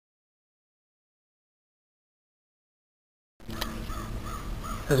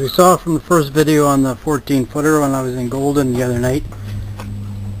As we saw from the first video on the 14-footer when I was in Golden the other night,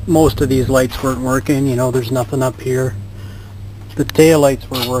 most of these lights weren't working. You know, there's nothing up here. The tail lights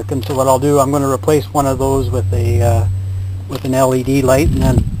were working, so what I'll do, I'm going to replace one of those with a with an LED light and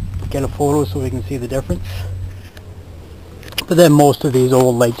then get a photo so we can see the difference. But then most of these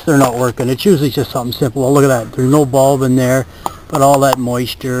old lights, they're not working. It's usually just something simple. Well, look at that. There's no bulb in there, but all that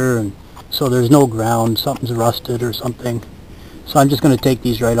moisture, and so there's no ground. Something's rusted or something. So I'm just going to take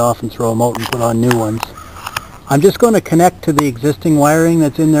these right off and throw them out and put on new ones. I'm just going to connect to the existing wiring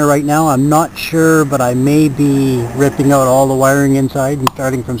that's in there right now. I'm not sure, but I may be ripping out all the wiring inside and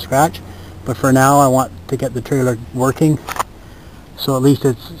starting from scratch. But for now, I want to get the trailer working, so at least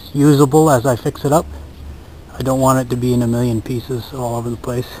it's usable as I fix it up. I don't want it to be in a million pieces all over the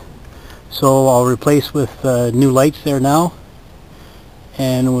place. So I'll replace with new lights there now,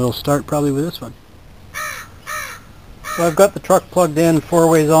 and we'll start probably with this one. So I've got the truck plugged in,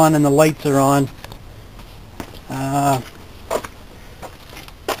 4-ways on, and the lights are on.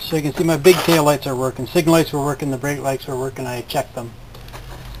 So you can see my big tail lights are working. Signal lights were working, the brake lights were working, I checked them.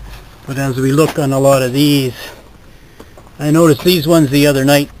 But as we look on a lot of these, I noticed these ones the other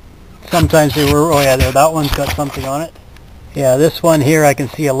night, sometimes they were, oh yeah, there, that one's got something on it. Yeah, this one here I can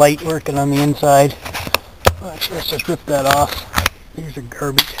see a light working on the inside. Actually, let's just rip that off. These are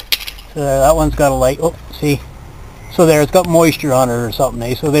garbage. So there, that one's got a light. Oh, see? So there, it's got moisture on it or something,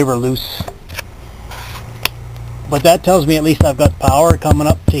 eh? So they were loose. But that tells me at least I've got power coming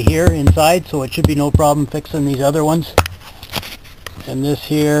up to here inside, so it should be no problem fixing these other ones. And this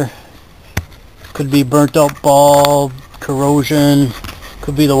here could be burnt out bulb, corrosion,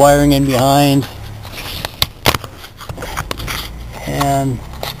 could be the wiring in behind. And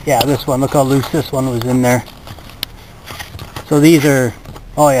yeah, this one, look how loose this one was in there. So these are,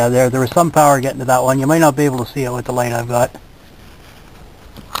 oh yeah, there was some power getting to that one. You might not be able to see it with the light I've got.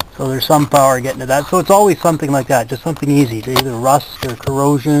 So there's some power getting to that. So it's always something like that, just something easy, to either rust or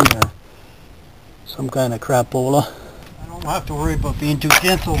corrosion or some kind of crapola. I don't have to worry about being too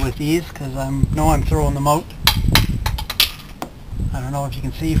gentle with these because I know I'm throwing them out. I don't know if you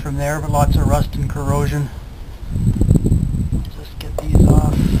can see from there, but lots of rust and corrosion. Just get these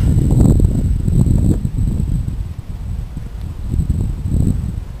off.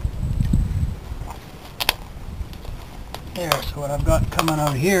 There, so what I've got coming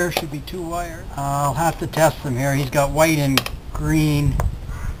out here should be 2 wires. I'll have to test them here. He's got white and green.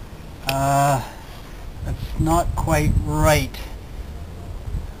 That's not quite right.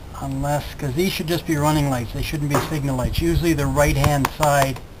 Unless, because these should just be running lights. They shouldn't be signal lights. Usually the right hand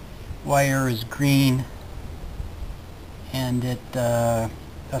side wire is green, and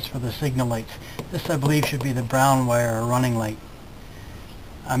that's for the signal lights. This I believe should be the brown wire or running light.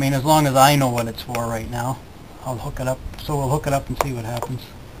 I mean, as long as I know what it's for right now. I'll hook it up, so we'll hook it up and see what happens.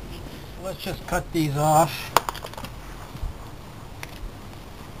 Let's just cut these off.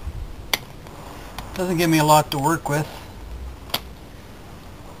 Doesn't give me a lot to work with.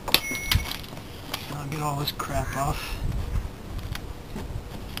 I'll get all this crap off.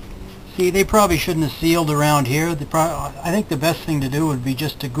 See, they probably shouldn't have sealed around here. I think the best thing to do would be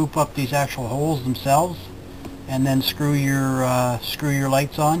just to goop up these actual holes themselves, and then screw your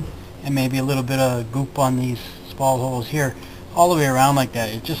lights on. And maybe a little bit of goop on these small holes here, all the way around like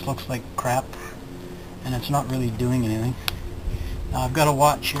that. It just looks like crap, and it's not really doing anything. Now I've got a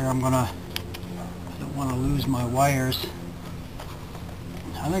watch here. I don't want to lose my wires.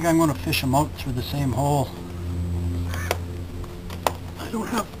 I think I'm going to fish them out through the same hole. I don't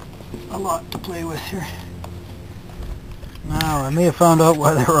have a lot to play with here. Now I may have found out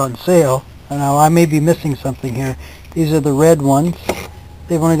why they were on sale. Now I may be missing something here. These are the red ones.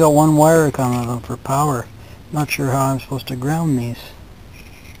 They've only got 1 wire coming out of them for power. Not sure how I'm supposed to ground these.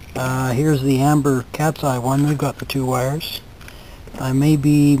 Here's the amber cat's eye one. They've got the 2 wires. I may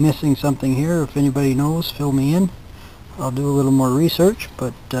be missing something here. If anybody knows, fill me in. I'll do a little more research,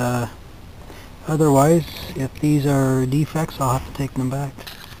 but otherwise, if these are defects, I'll have to take them back.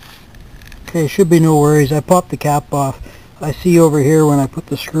 Okay, should be no worries. I popped the cap off. I see over here when I put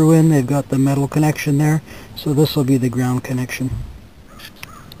the screw in, they've got the metal connection there, so this will be the ground connection.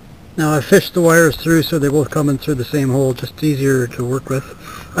 Now I fished the wires through so they both come in through the same hole, just easier to work with.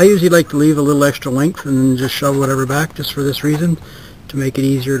 I usually like to leave a little extra length and then just shove whatever back, just for this reason, to make it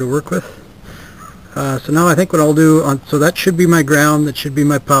easier to work with. So now I think what I'll do, so that should be my ground, that should be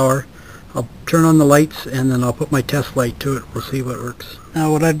my power. I'll turn on the lights and then I'll put my test light to it. We'll see what works.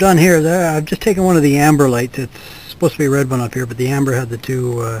 Now what I've done here, I've just taken one of the amber lights. It's supposed to be a red one up here, but the amber had the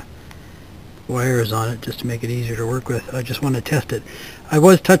 2 wires on it just to make it easier to work with. I just want to test it. I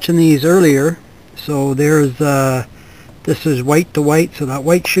was touching these earlier, so there's This is white to white, so that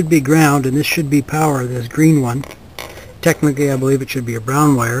white should be ground and this should be power, this green one. Technically I believe it should be a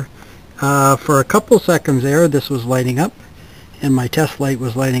brown wire. For a couple seconds there this was lighting up and my test light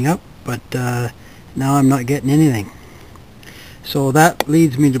was lighting up, but now I'm not getting anything. So that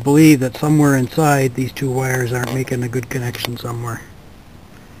leads me to believe that somewhere inside these two wires aren't making a good connection somewhere.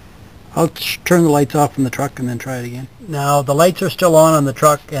 I'll turn the lights off in the truck and then try it again. Now the lights are still on the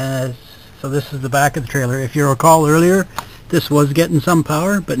truck, so this is the back of the trailer. If you recall earlier, this was getting some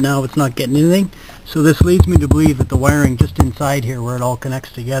power, but now it's not getting anything. So this leads me to believe that the wiring just inside here where it all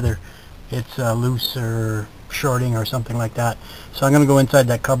connects together, it's loose or shorting or something like that. So I'm going to go inside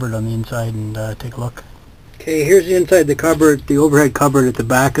that cupboard on the inside and take a look. Okay, here's the inside the cupboard, the overhead cupboard at the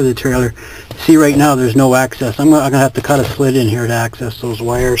back of the trailer. See, right now there's no access. I'm going to have to cut a slit in here to access those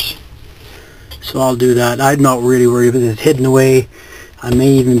wires. So I'll do that. I'm not really worried if it's hidden away. I may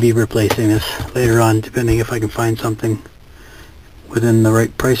even be replacing this later on, depending if I can find something within the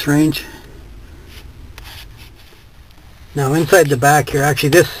right price range. Now inside the back here, actually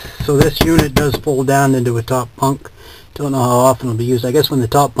this unit does fold down into a top bunk. Don't know how often it'll be used. I guess when the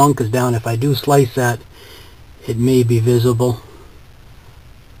top bunk is down, if I do slice that, it may be visible.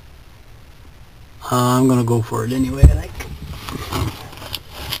 I'm going to go for it anyway, I think.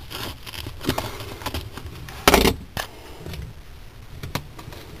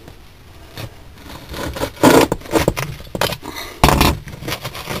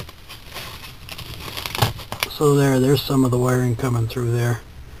 So there's some of the wiring coming through there.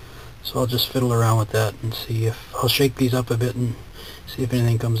 So I'll just fiddle around with that and see if I'll shake these up a bit and see if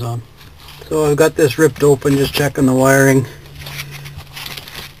anything comes on. So I've got this ripped open, just checking the wiring.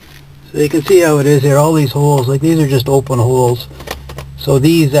 So you can see how it is here. All these holes, like these are just open holes. So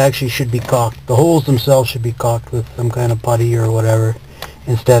these actually should be caulked. The holes themselves should be caulked with some kind of putty or whatever,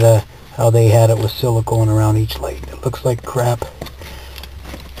 instead of how they had it with silicone around each light. It looks like crap.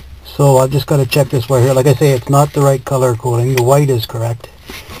 So I've just got to check this wire here. Like I say, it's not the right color coding. The white is correct.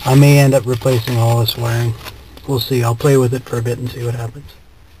 I may end up replacing all this wiring. We'll see. I'll play with it for a bit and see what happens.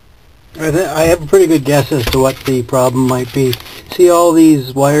 I have a pretty good guess as to what the problem might be. See, all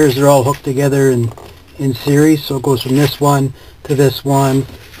these wires are all hooked together in series, so it goes from this one to this one,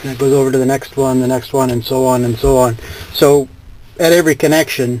 and it goes over to the next one, and so on and so on. So at every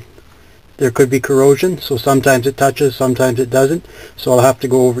connection there could be corrosion, so sometimes it touches, sometimes it doesn't, so I'll have to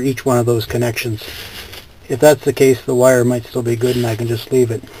go over each one of those connections. If that's the case, the wire might still be good and I can just leave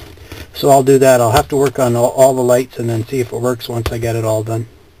it. So I'll do that. I'll have to work on all the lights and then see if it works once I get it all done.